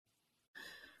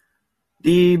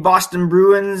The Boston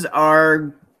Bruins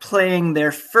are playing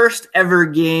their first ever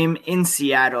game in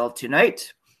Seattle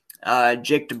tonight.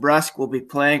 Jake DeBrusk will be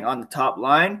playing on the top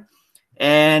line.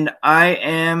 And I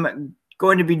am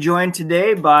going to be joined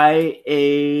today by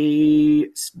a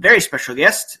very special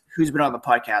guest who's been on the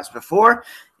podcast before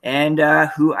and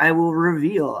who I will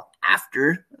reveal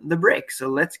after the break. So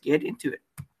let's get into it.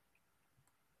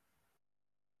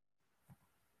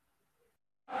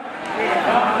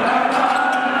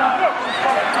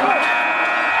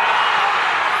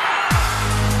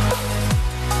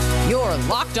 You're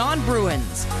Locked On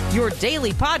Bruins, your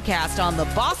daily podcast on the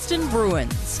Boston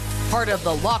Bruins. Part of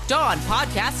the Locked On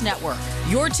Podcast Network,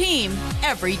 your team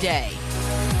every day.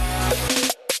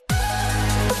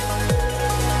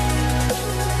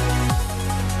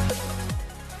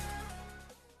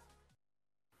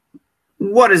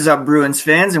 What is up, Bruins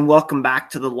fans, and welcome back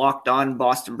to the Locked On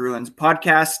Boston Bruins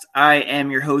podcast. I am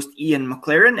your host, Ian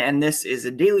McLaren, and this is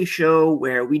a daily show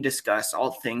where we discuss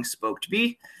all things Spoke to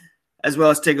Be, as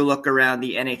well as take a look around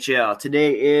the NHL.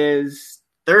 Today is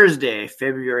Thursday,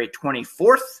 February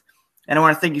 24th, and I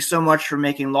want to thank you so much for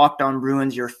making Locked On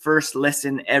Bruins your first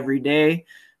listen every day.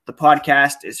 The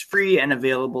podcast is free and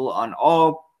available on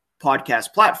all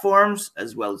podcast platforms,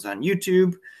 as well as on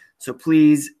YouTube, so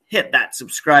please hit that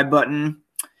subscribe button.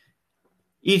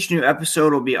 Each new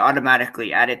episode will be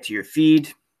automatically added to your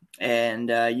feed, and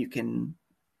you can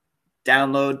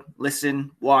download, listen,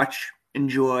 watch,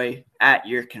 enjoy at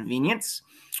your convenience.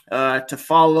 To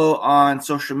follow on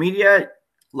social media,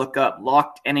 look up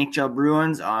Locked NHL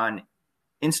Bruins on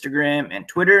Instagram and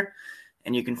Twitter,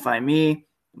 and you can find me,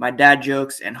 my dad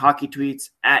jokes, and hockey tweets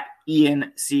at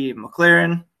Ian C.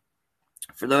 McLaren.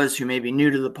 For those who may be new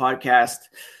to the podcast,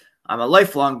 I'm a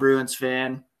lifelong Bruins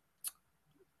fan.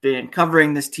 Been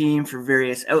covering this team for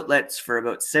various outlets for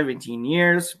about 17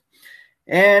 years.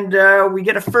 And we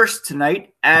get a first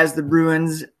tonight as the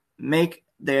Bruins make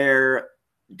their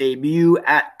debut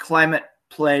at Climate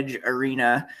Pledge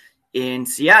Arena in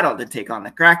Seattle to take on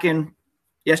the Kraken.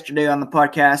 Yesterday on the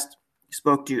podcast,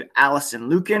 spoke to Allison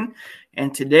Lukin.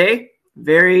 And today,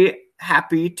 very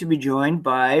happy to be joined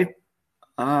by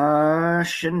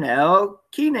Chanel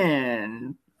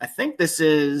Keenan. I think this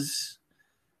is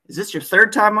this your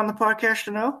third time on the podcast,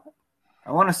 Chanel?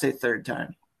 I want to say third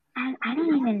time. I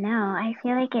don't even know. I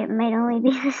feel like it might only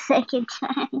be the second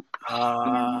time.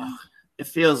 It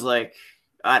feels like,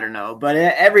 I don't know, but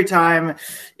every time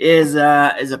is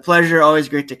a pleasure. Always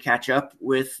great to catch up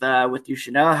with you,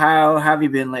 Chanel. How have you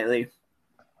been lately?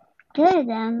 Good.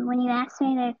 When you asked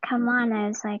me to come on, I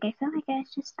was like, I feel like I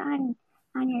was just on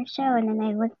your show, and then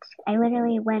I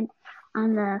literally went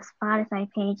on the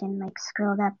Spotify page and like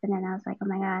scrolled up, and then I was like, oh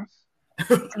my gosh,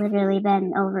 it's literally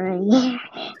been over a year.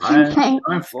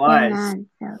 Time flies. On,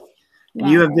 so,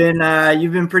 yeah.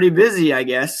 You've been pretty busy, I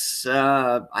guess.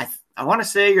 I want to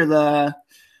say you're the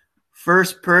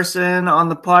first person on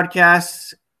the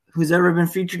podcast who's ever been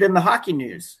featured in the hockey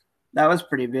news. That was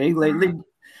pretty big lately. Do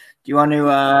you want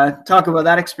to talk about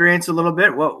that experience a little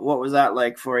bit? What was that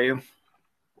like for you?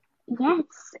 Yeah,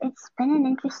 it's been an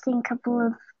interesting couple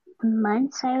of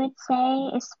months, I would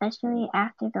say, especially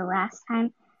after the last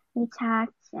time we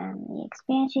talked. The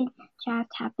expansion draft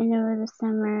happened over the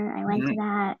summer. I went to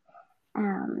that.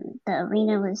 The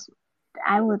arena was,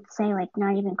 I would say, like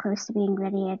not even close to being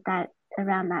ready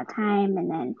around that time,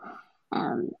 and then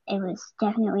it was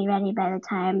definitely ready by the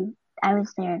time I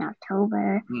was there in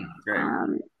October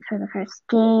for the first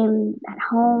game at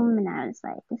home, and I was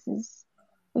like,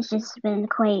 it's just been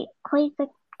quite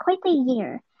the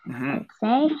year. I'd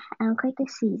say, quite the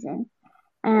season.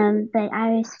 But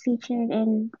I was featured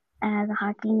in the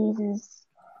Hockey News'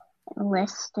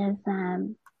 list of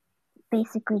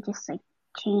basically just like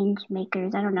change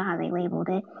makers. I don't know how they labeled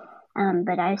it,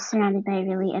 but I was surrounded by a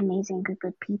really amazing group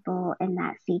of people in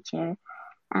that feature.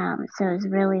 So I was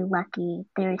really lucky.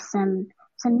 There were some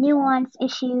nuanced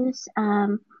issues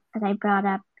that I brought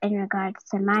up in regards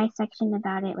to my section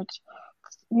about it, which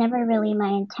never really my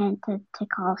intent to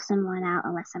call someone out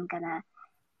unless I'm gonna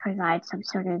provide some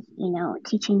sort of,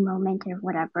 teaching moment or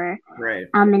whatever. Right.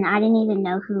 And I didn't even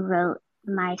know who wrote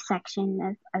my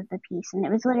section of the piece, and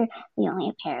it was literally only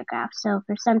a paragraph. So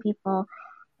for some people,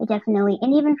 it definitely,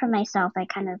 and even for myself, I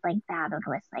kind of like battled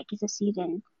with like,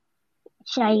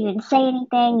 should I even say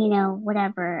anything,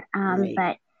 whatever. Right.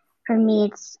 But for me,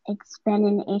 it's been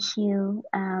an issue,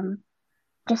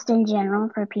 just in general,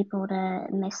 for people to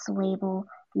mislabel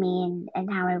me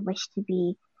and how I wish to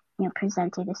be,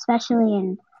 presented, especially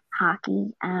in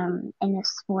hockey, in a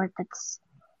sport that's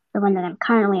the one that I'm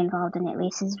currently involved in, at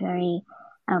least, is very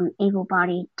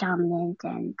able-bodied dominant,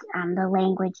 and the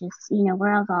language is,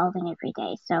 we're evolving every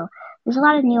day. So there's a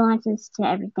lot of nuances to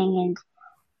everything,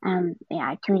 and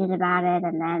I tweeted about it,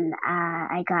 and then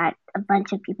I got a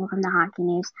bunch of people from the Hockey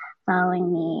News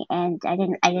following me, and I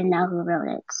didn't know who wrote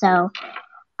it. So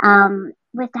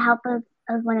with the help of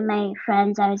one of my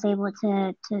friends, I was able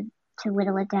to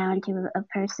whittle it down to a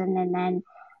person, and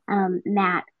then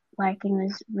Matt Larkin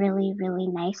was really, really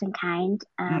nice and kind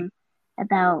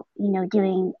about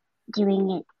doing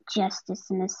it justice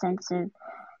in the sense of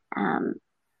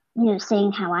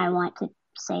saying how I want to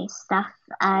say stuff.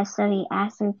 So he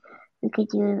asked if we could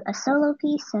do a solo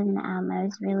piece, and I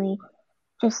was really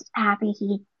just happy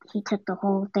he took the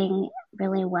whole thing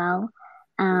really well.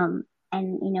 And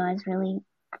I was really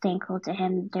thankful to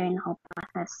him during the whole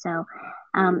process. So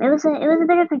it was a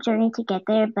bit of a journey to get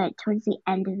there, but towards the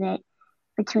end of it,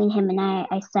 between him and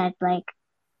I said, like,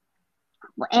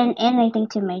 and I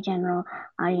think to my general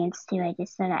audience too, I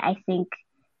just said I think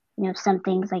some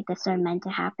things like this are meant to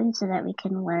happen so that we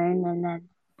can learn and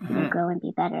then grow and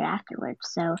be better afterwards.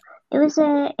 So it was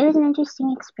an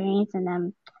interesting experience, and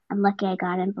I'm lucky I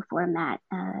got him before Matt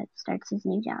starts his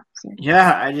new job soon.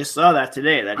 Yeah, I just saw that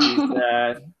today, that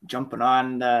he's jumping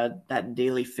on that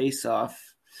Daily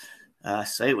Face-Off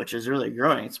site, which is really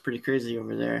growing. It's pretty crazy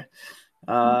over there.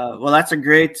 Well, that's a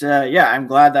great. I'm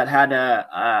glad that had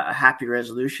a happy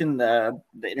resolution. The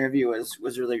interview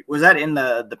was really. Was that in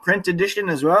the print edition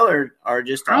as well, or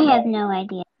just? I have no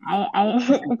idea.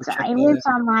 It lives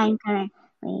online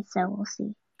currently, so we'll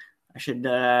see. I should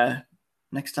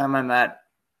next time I'm at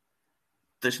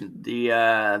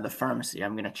the pharmacy,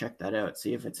 I'm gonna check that out,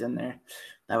 see if it's in there.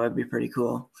 That would be pretty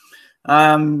cool.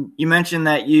 You mentioned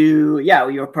that you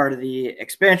were part of the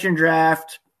expansion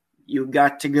draft. You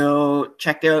got to go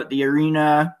check out the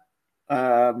arena.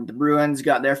 The Bruins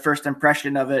got their first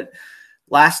impression of it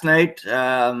last night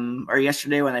or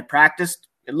yesterday when they practiced.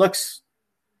 It looks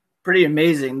pretty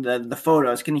amazing, the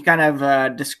photos. Can you kind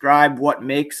of describe what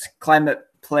makes Climate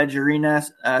Pledge Arena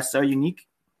so unique?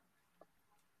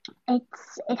 It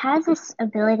has this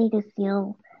ability to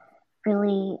feel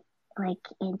really like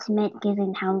intimate,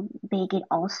 given how big it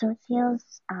also feels.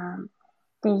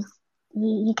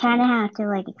 You kind of have to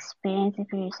like experience it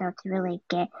for yourself to really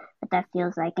get what that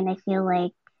feels like. And I feel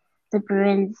like the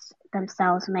Bruins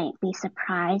themselves might be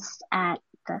surprised at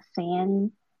the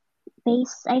fan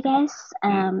base, I guess,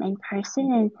 in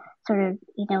person, and sort of,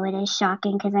 it is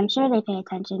shocking because I'm sure they pay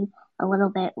attention a little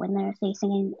bit when they're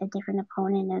facing a different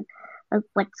opponent of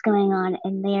what's going on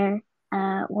in their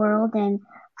world. And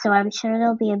so I'm sure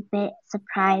they'll be a bit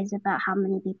surprised about how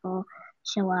many people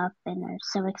show up and are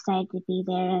so excited to be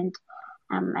there. And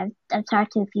I've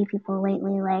talked to a few people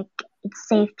lately, like, it's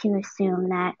safe to assume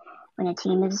that when a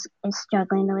team is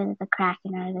struggling the way that the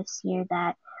Kraken are this year,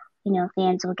 that,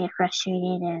 fans will get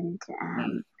frustrated and,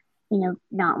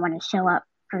 not want to show up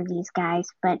for these guys.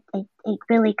 But it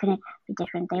really couldn't be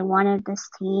different. They wanted this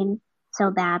team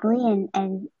so badly, and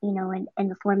in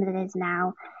the form that it is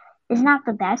now is not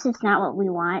the best. It's not what we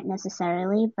want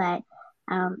necessarily, but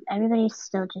everybody's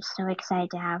still just so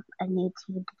excited to have a new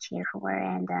team to cheer for.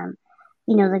 And,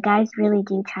 the guys really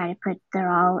do try to put their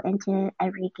all into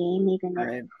every game, even if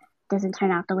it doesn't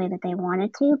turn out the way that they want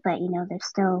it to. But,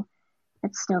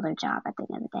 it's still their job at the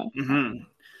end of the day. Mm-hmm.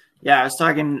 Yeah, I was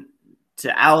talking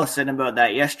to Allison about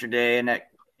that yesterday, and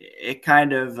it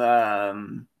kind of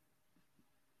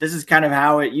this is kind of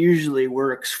how it usually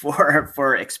works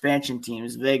for expansion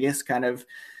teams. Vegas kind of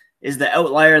is the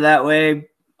outlier that way.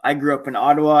 I grew up in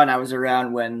Ottawa, and I was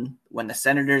around when the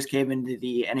Senators came into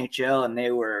the NHL, and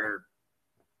they were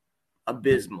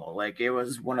abysmal. Like, it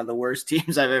was one of the worst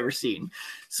teams I've ever seen.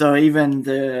 So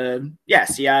even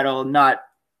Seattle not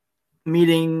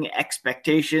meeting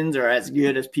expectations or as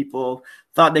good as people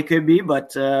thought they could be,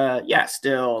 but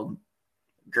still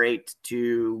great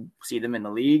to see them in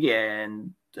the league.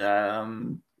 And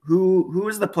who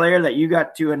was the player that you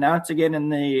got to announce again in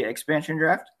the expansion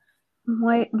draft?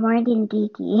 Morgan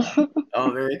Geekie.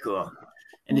 Oh, very cool.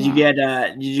 And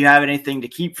did you have anything to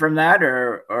keep from that,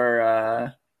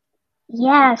 or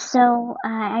Yeah, so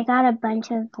I got a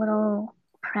bunch of little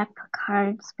prep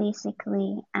cards,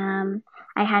 basically.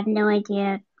 I had no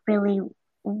idea really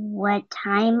what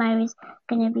time I was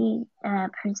going to be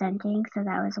presenting, so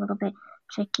that was a little bit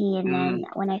tricky. And then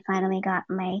when I finally got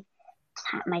my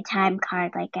time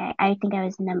card, like I think I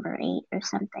was number 8 or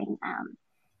something,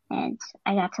 and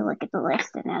I got to look at the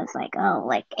list, and I was like, oh,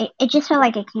 like it just felt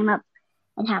like it came up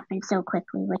and happened so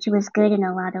quickly, which was good in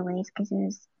a lot of ways because it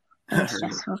was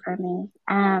stressful for me.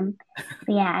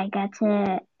 But yeah, I got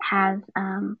to have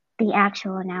the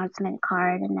actual announcement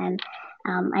card, and then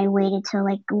I waited till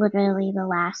like literally the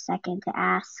last second to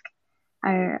ask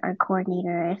our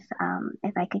coordinator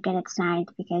if I could get it signed,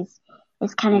 because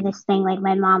it's kind of this thing, like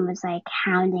my mom was like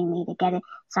hounding me to get it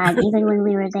signed even when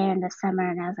we were there in the summer,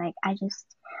 and I was like,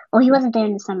 well, he wasn't there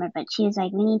in the summer, but she was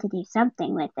like, we need to do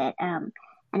something with it. And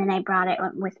then I brought it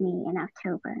with me in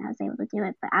October, and I was able to do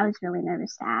it, but I was really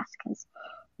nervous to ask because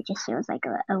it just feels like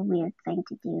a weird thing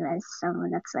to do as someone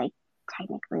that's like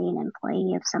technically an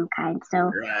employee of some kind.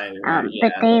 So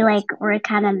but they like were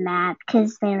kind of mad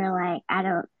because they were like,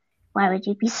 why would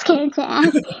you be scared to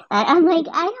ask that? I'm like,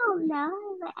 I don't know.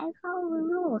 I follow the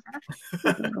rules. I don't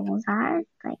know what the rules are.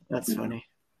 Like, that's funny.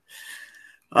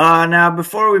 Now,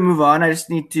 before we move on, I just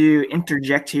need to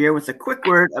interject here with a quick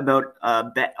word about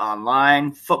Bet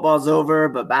Online. Football's over,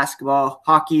 but basketball,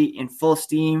 hockey in full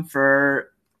steam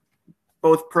for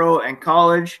both pro and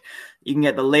college. You can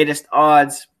get the latest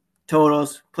odds,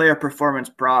 totals, player performance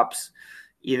props,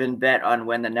 even bet on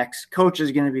when the next coach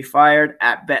is going to be fired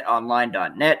at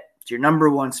betonline.net. It's your number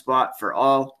one spot for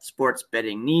all sports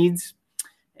betting needs.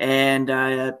 And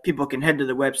people can head to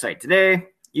the website today,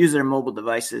 use their mobile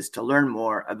devices to learn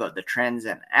more about the trends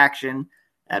and action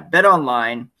at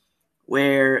BetOnline,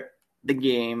 where the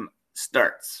game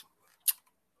starts.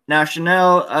 Now,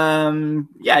 Chanel,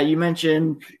 you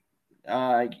mentioned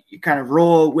you kind of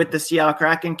roll with the Seattle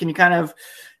Kraken. Can you kind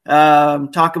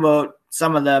of talk about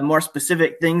some of the more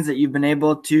specific things that you've been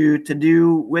able to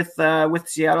do with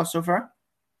Seattle so far?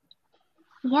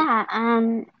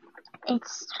 Yeah,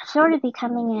 it's sort of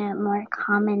becoming a more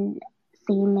common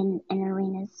theme in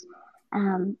arenas.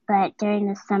 But during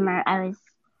the summer, I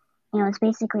was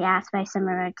basically asked by some of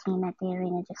our team at the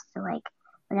arena just to, like,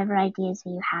 whatever ideas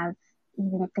that you have,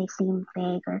 even if they seem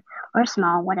big or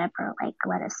small, whatever, like,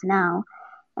 let us know.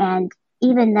 And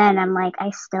even then, I'm like, I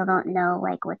still don't know,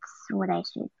 like, what I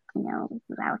should,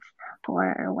 vouch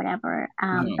for or whatever.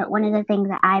 But one of the things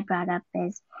that I brought up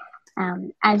is,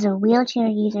 as a wheelchair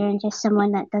user and just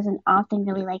someone that doesn't often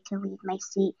really like to leave my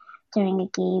seat during a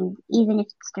game, even if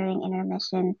it's during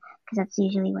intermission, because that's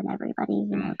usually when everybody,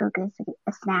 go get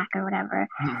a snack or whatever.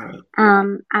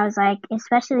 I was like,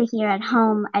 especially here at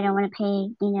home, I don't want to pay,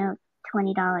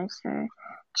 $20 for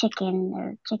chicken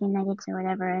or chicken nuggets or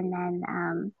whatever, and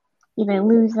then either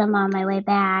lose them on my way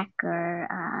back or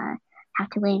have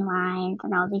to wait in lines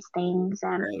and all these things. So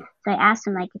I asked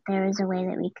him, like, if there was a way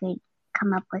that we could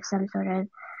come up with some sort of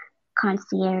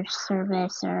concierge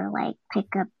service or like pick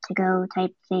up to go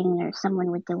type thing, or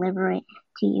someone would deliver it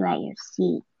to you at your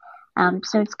seat.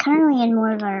 So it's currently in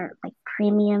more of our like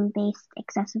premium based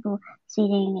accessible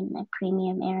seating in the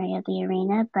premium area of the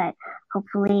arena, but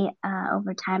hopefully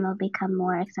over time it'll become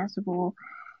more accessible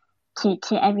to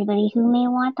everybody who may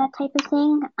want that type of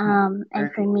thing.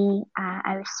 And for me,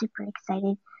 I was super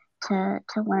excited to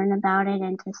learn about it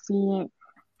and to see it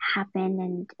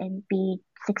happen and be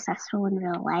successful in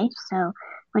real life. So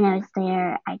when I was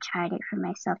there, I tried it for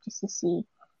myself just to see,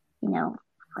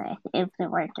 if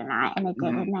it worked or not, and it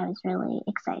did, and I was really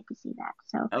excited to see that.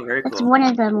 So it's cool. One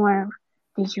of the more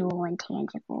visual and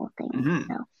tangible things.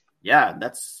 So yeah,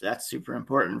 that's super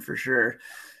important for sure.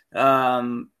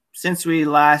 Since we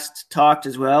last talked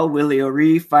as well, Willie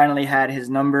O'Ree finally had his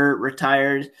number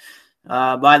retired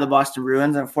by the Boston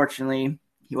Bruins. Unfortunately,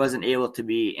 he wasn't able to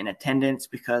be in attendance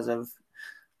because of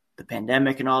the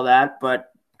pandemic and all that,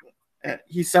 but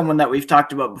he's someone that we've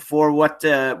talked about before. What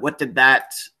did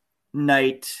that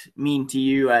night mean to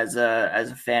you as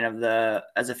a fan of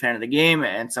the game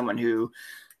and someone who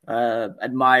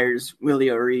admires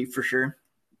Willie O'Ree for sure?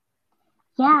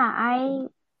 Yeah,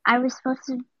 I was supposed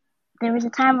to. There was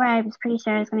a time where I was pretty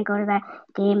sure I was going to go to that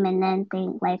game, and then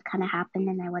life kind of happened,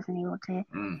 and I wasn't able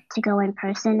to go in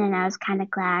person, and I was kind of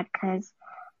glad because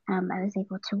I was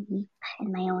able to weep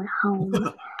in my own home.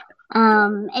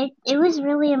 It was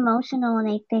really emotional, and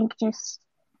I think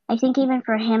even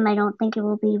for him, I don't think it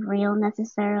will be real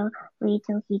necessarily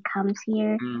till he comes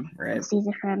here and sees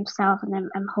it for himself.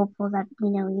 And I'm hopeful that,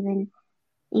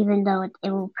 even though it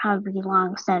will probably be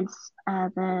long since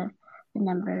the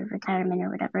number of retirement or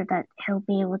whatever, that he'll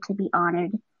be able to be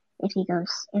honored if he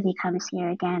comes here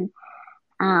again.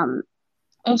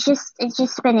 It's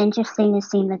just been interesting to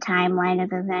see the timeline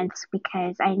of events,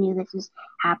 because I knew this was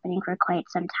happening for quite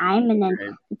some time, and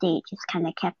then the date just kind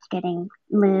of kept getting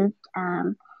moved.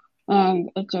 And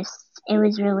it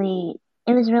was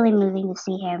really moving to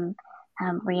see him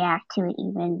react to it,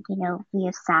 even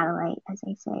via satellite, as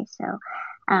I say. So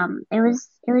it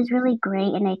was really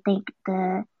great, and I think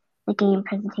the game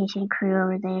presentation crew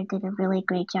over there did a really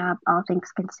great job, all things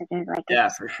considered. Like,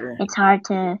 for sure. It's hard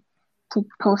to to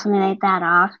pull something like that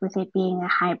off with it being a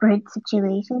hybrid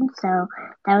situation. So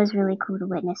that was really cool to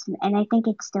witness. And I think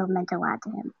it still meant a lot to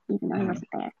him, even though he wasn't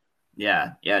there.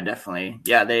 Yeah, definitely.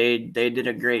 Yeah, they did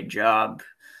a great job,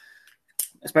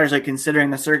 especially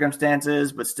considering the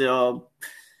circumstances, but still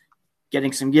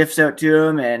getting some gifts out to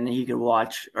him, and he could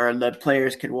watch, or the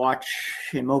players could watch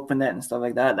him open it and stuff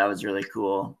like that. That was really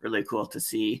cool to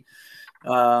see.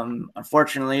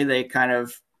 Unfortunately, they kind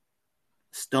of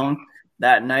stunk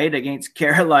that night against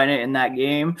Carolina in that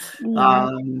game. Yeah.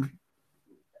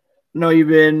 No, you've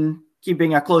been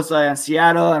keeping a close eye on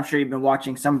Seattle. I'm sure you've been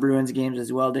watching some Bruins games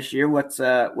as well this year. What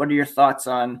are your thoughts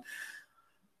on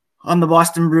the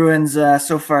Boston Bruins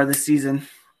so far this season?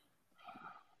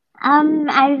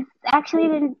 I've actually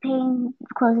been paying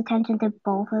close attention to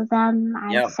both of them.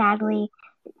 Sadly,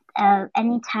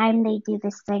 anytime they do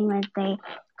this thing where they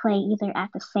play either at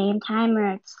the same time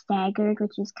or it's staggered,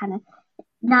 which is kind of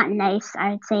not nice.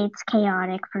 I'd say it's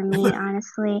chaotic for me,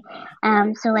 honestly.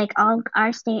 So like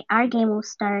our game will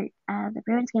start. The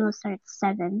Bruins game will start at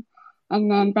 7,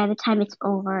 and then by the time it's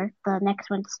over, the next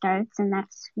one starts, and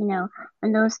that's when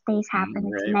those things happen,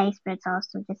 Right. It's nice, but it's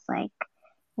also just like,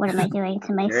 what am I doing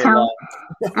to myself?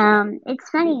 It's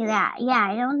funny that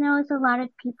I don't know if a lot of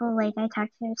people, like, I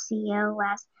talked to their CEO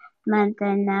last month,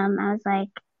 and I was like,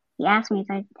 he asked me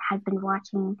if I had been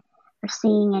watching or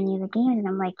seeing any of the games, and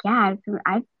I'm like, yeah,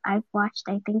 I've watched,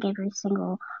 I think, every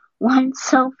single one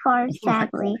so far,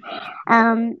 sadly.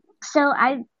 So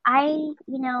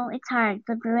it's hard.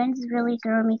 The Bruins really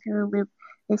throw me through a loop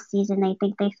this season. I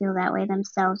think they feel that way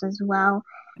themselves as well.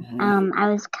 Mm-hmm. I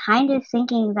was kind of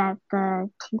thinking that the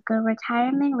Tuukka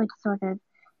retirement would sort of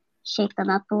shake them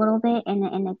up a little bit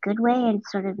in a good way, and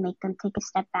sort of make them take a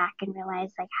step back and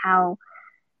realize like how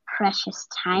precious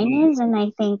time is. And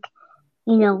I think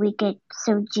we get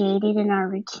so jaded in our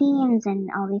routines and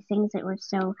all these things that we're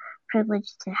so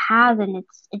privileged to have, and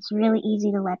it's really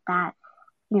easy to let that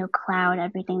cloud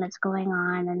everything that's going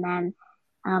on. And then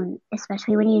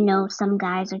especially when some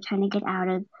guys are trying to get out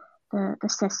of the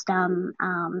system.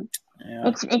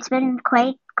 It's been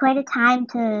quite a time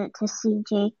to see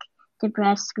Jake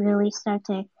DeBrusk really start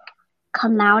to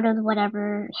come out of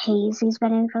whatever haze he's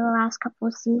been in for the last couple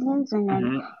of seasons, and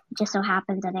then it just so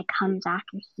happens that it comes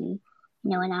after he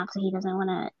announced that he doesn't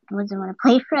want to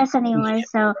play for us anymore.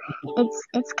 So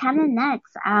it's kind of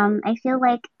nuts. I feel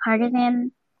like part of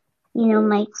him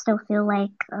might still feel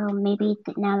like, maybe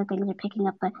now that things are picking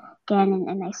up again,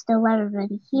 and I still love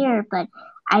everybody here, but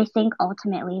I think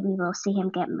ultimately we will see him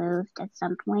get moved at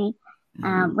some point,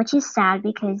 which is sad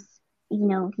because,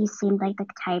 he seemed like the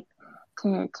type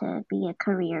to be a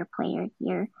career player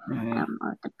here,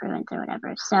 or the Bruins or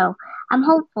whatever. So I'm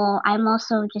hopeful. I'm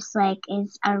also just like,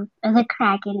 is the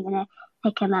Kraken going to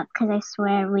pick him up? Because I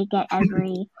swear we get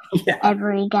every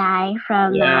guy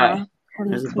from the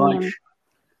team. Bunch.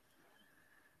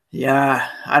 Yeah,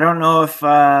 I don't know if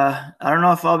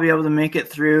I'll be able to make it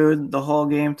through the whole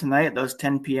game tonight. Those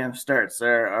 10 p.m. starts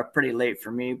are pretty late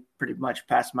for me, pretty much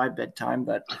past my bedtime,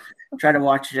 but try to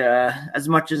watch as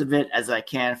much of it as I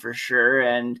can for sure.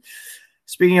 And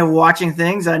speaking of watching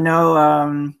things, I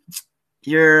know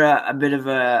you're a bit of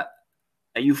a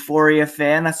Euphoria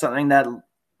fan. That's something that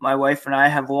my wife and I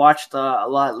have watched a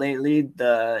lot lately.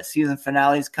 The season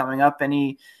finale is coming up.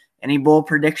 Any bold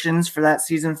predictions for that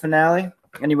season finale?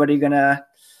 Anybody gonna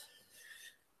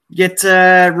get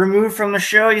removed from the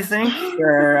show, you think,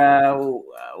 or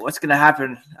what's gonna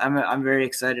happen? I'm very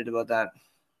excited about that.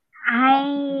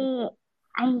 I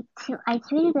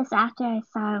tweeted this after I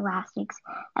saw last week's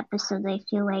episode. I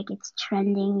feel like it's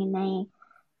trending in a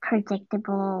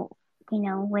predictable,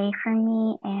 way for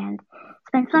me, and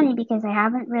it's been funny because I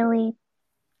haven't really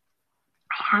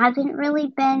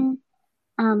been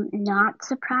not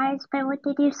surprised by what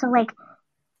they do. So like,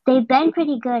 they've been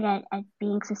pretty good at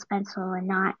being suspenseful and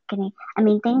not getting. I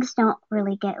mean, things don't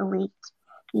really get leaked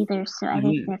either, so I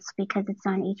think that's because it's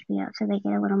on HBO, so they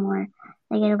get a little more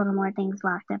things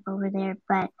locked up over there.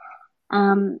 But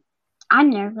I'm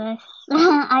nervous.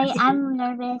 I'm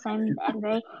nervous. I'm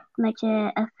very much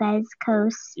a Fez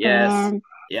Coast fan,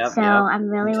 so I'm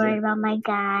really worried about my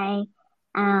guy.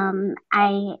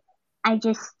 I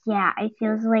just it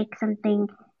feels like something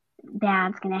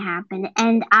bad's gonna happen,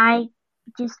 and I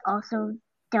just also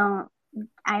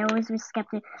I always was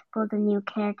skeptical of the new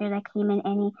character that came in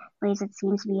anyways. It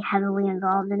seems to be heavily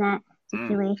involved in that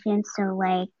situation. So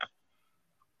like,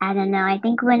 I don't know. I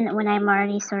think when I'm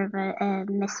already sort of a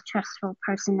mistrustful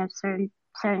person of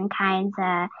certain kinds,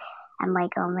 I'm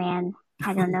like, oh man,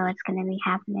 I don't know what's going to be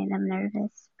happening. I'm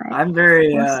nervous. But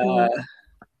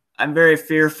I'm very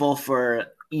fearful for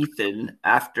Ethan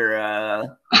after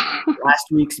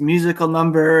last week's musical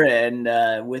number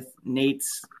and with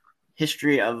Nate's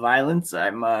history of violence.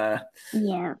 I'm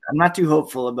not too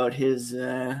hopeful about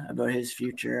his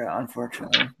future,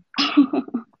 unfortunately.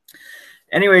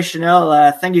 Anyway,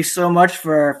 Chanel, thank you so much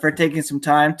for taking some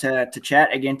time to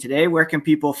chat again today. Where can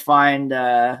people find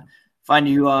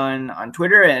you on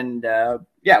Twitter, and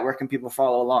where can people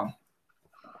follow along?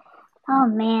 Oh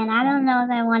man, I don't know if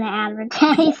I want to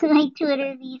advertise my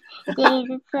Twitter these days.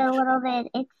 It's a little bit,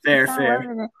 it's all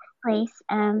over the place.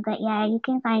 But yeah, you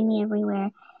can find me everywhere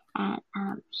at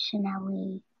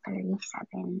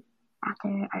Chanelly37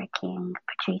 after our king,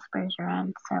 Patrice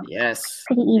Bergeron. So yes,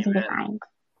 pretty easy to find.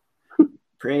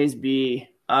 Praise be.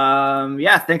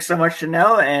 Thanks so much,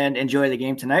 Chanel, and enjoy the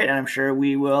game tonight. And I'm sure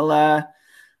we will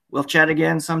we'll chat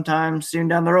again sometime soon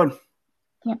down the road.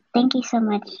 Yep. Thank you so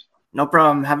much. No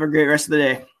problem. Have a great rest of the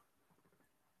day.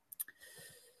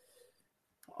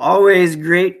 Always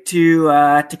great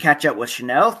to catch up with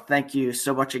Chanel. Thank you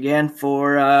so much again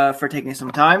for taking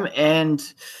some time. And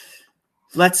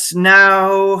let's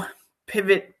now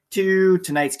pivot to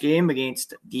tonight's game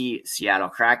against the Seattle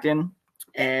Kraken.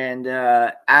 And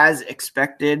as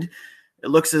expected, it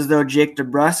looks as though Jake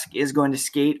DeBrusk is going to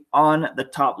skate on the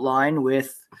top line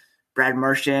with Brad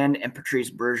Marchand and Patrice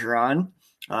Bergeron.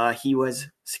 He was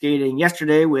skating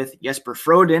yesterday with Jesper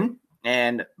Froden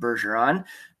and Bergeron.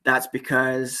 That's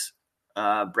because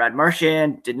Brad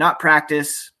Marchand did not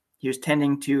practice. He was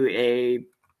tending to a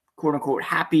quote-unquote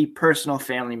happy personal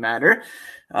family matter,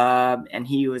 and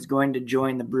he was going to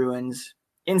join the Bruins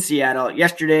in Seattle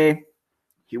yesterday.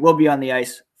 He will be on the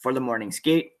ice for the morning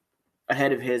skate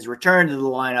ahead of his return to the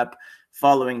lineup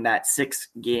following that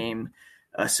 6-game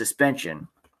suspension.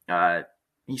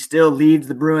 He still leads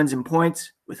the Bruins in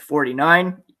points with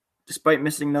 49, despite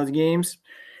missing those games.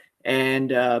 And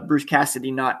Bruce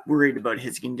Cassidy not worried about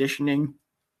his conditioning.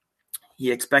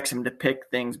 He expects him to pick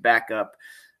things back up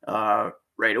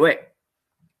right away.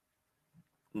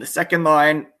 In the second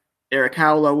line, Erik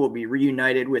Haula will be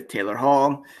reunited with Taylor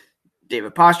Hall,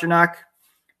 David Pastrnak.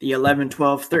 The 11,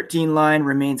 12, 13 line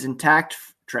remains intact.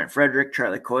 Trent Frederick,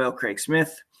 Charlie Coyle, Craig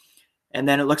Smith. And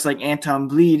then it looks like Anton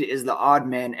Bleed is the odd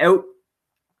man out,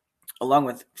 along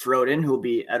with Froden, who will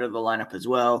be out of the lineup as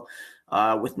well,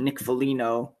 with Nick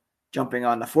Foligno jumping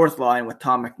on the fourth line with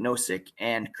Tom McNosick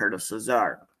and Curtis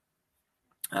Lazar.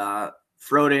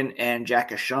 Froden and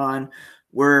Jack Ashawn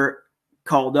were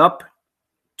called up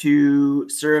to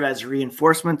serve as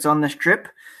reinforcements on this trip.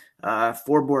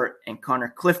 Forbort and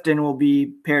Connor Clifton will be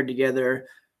paired together.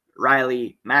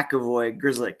 Riley McAvoy,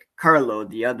 Grzelcyk, Carlo,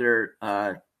 the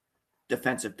other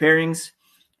defensive pairings.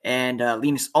 And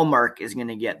Linus Ullmark is going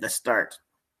to get the start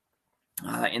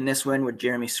in this one, with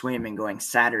Jeremy Swayman going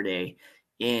Saturday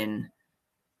in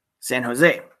San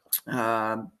Jose.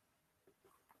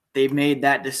 They've made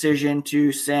that decision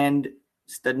to send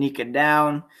Studnicka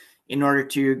down in order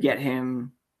to get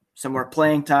him some more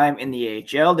playing time in the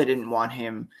AHL. They didn't want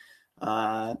him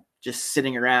just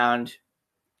sitting around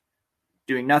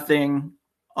doing nothing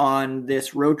on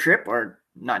this road trip, or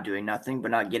not doing nothing, but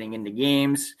not getting into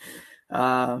games.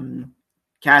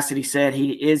 Cassidy said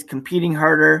he is competing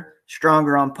harder,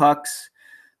 stronger on pucks.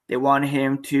 They want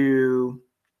him to,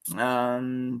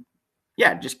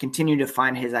 just continue to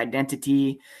find his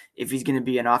identity. If he's going to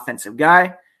be an offensive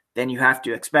guy, then you have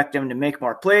to expect him to make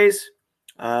more plays.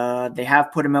 They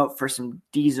have put him out for some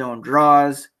D-zone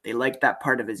draws. They like that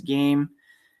part of his game.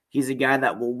 He's a guy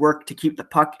that will work to keep the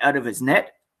puck out of his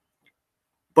net.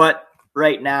 But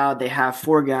right now they have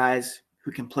 4 guys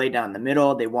who can play down the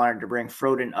middle. They wanted to bring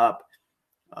Froden up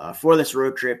for this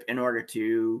road trip in order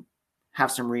to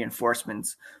have some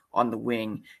reinforcements on the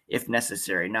wing if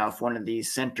necessary. Now, if one of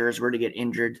these centers were to get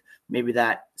injured, maybe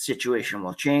that situation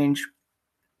will change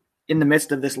in the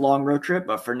midst of this long road trip.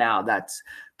 But for now, that's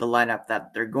the lineup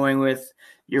that they're going with.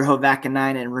 Urho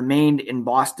Vakanainen remained in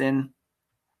Boston.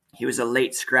 He was a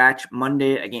late scratch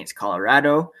Monday against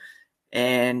Colorado.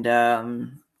 And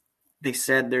they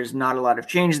said there's not a lot of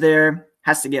change there.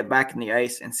 Has to get back in the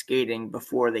ice and skating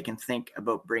before they can think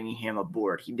about bringing him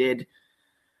aboard. He did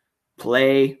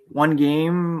play 1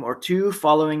 game or 2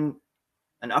 following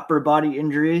an upper body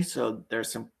injury. So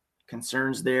there's some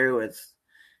concerns there with,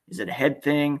 is it a head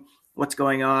thing? What's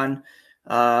going on?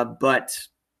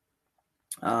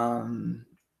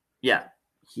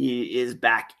 He is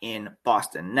back in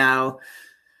Boston. Now,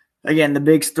 again, the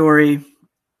big story,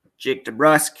 Jake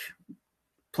DeBrusk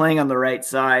playing on the right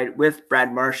side with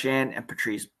Brad Marchand and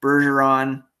Patrice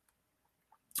Bergeron.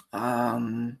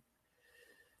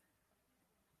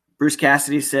 Bruce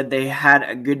Cassidy said they had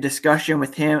a good discussion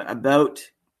with him about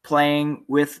playing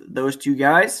with those 2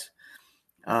 guys.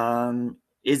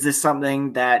 Is this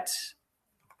something that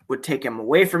would take him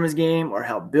away from his game or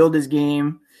help build his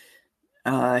game?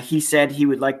 He said he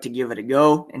would like to give it a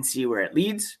go and see where it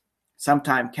leads.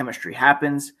 Sometimes chemistry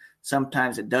happens,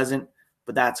 sometimes it doesn't,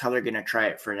 but that's how they're going to try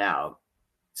it for now.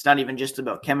 It's not even just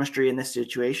about chemistry in this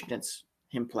situation. It's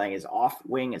him playing his off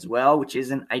wing as well, which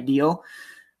isn't ideal.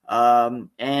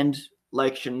 And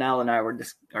like Chanel and I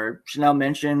Chanel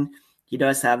mentioned, he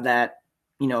does have that,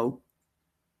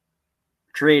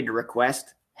 trade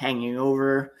request hanging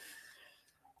over.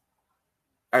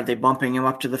 Are they bumping him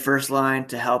up to the first line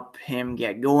to help him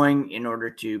get going in order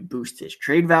to boost his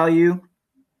trade value?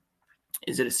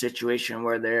 Is it a situation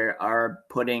where they are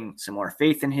putting some more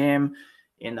faith in him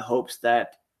in the hopes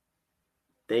that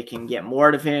they can get more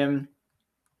out of him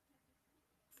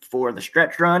for the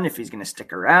stretch run if he's going to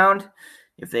stick around?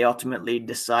 If they ultimately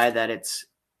decide that it's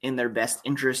in their best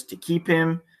interest to keep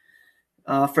him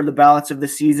for the balance of the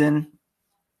season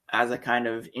as a kind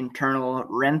of internal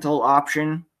rental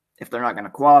option, if they're not going to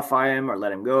qualify him or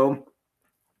let him go.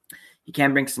 He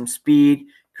can bring some speed,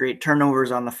 create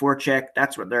turnovers on the forecheck.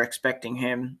 That's what they're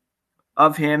expecting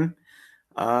of him.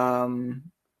 And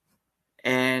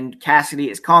Cassidy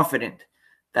is confident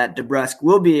that DeBrusk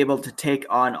will be able to take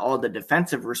on all the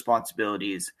defensive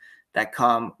responsibilities that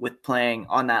come with playing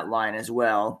on that line as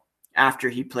well, after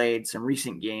he played some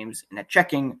recent games in a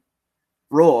checking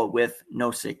role with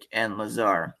Nosek and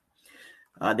Lazar.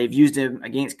 They've used him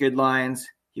against good lines.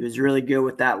 He was really good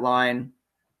with that line.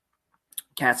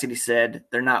 Cassidy said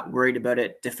they're not worried about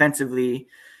it defensively.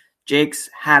 Jake's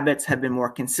habits have been more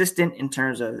consistent in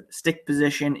terms of stick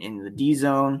position in the D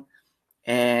zone,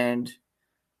 and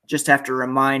just have to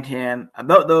remind him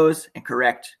about those and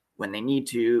correct when they need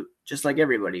to, just like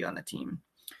everybody on the team.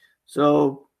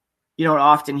 So, you don't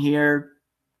often hear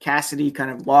Cassidy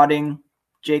kind of lauding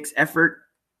Jake's effort,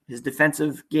 his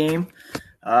defensive game,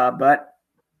 but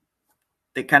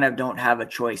they kind of don't have a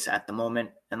choice at the moment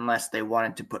unless they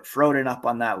wanted to put Froden up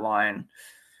on that line,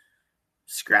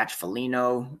 scratch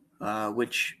Foligno,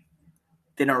 which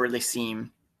they don't really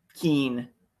seem keen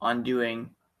on doing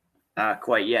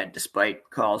quite yet, despite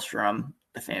calls from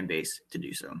the fan base to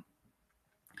do so.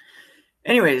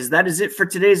 Anyways, that is it for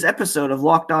today's episode of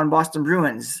Locked On Boston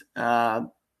Bruins.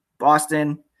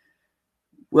 Boston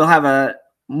will have a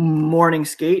morning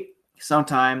skate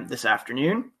sometime this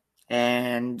afternoon,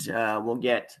 and we'll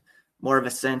get more of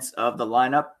a sense of the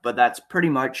lineup, but that's pretty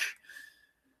much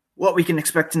what we can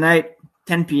expect tonight.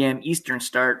 10 p.m. Eastern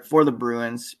start for the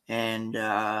Bruins, and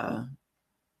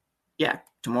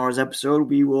tomorrow's episode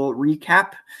we will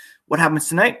recap what happens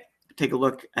tonight, take a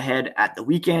look ahead at the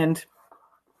weekend,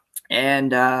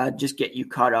 and just get you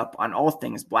caught up on all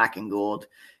things black and gold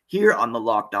here on the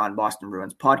Locked On Boston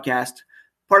Bruins podcast,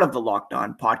 part of the Locked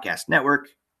On Podcast Network,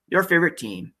 your favorite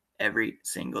team every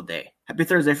single day. Happy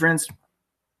Thursday, friends.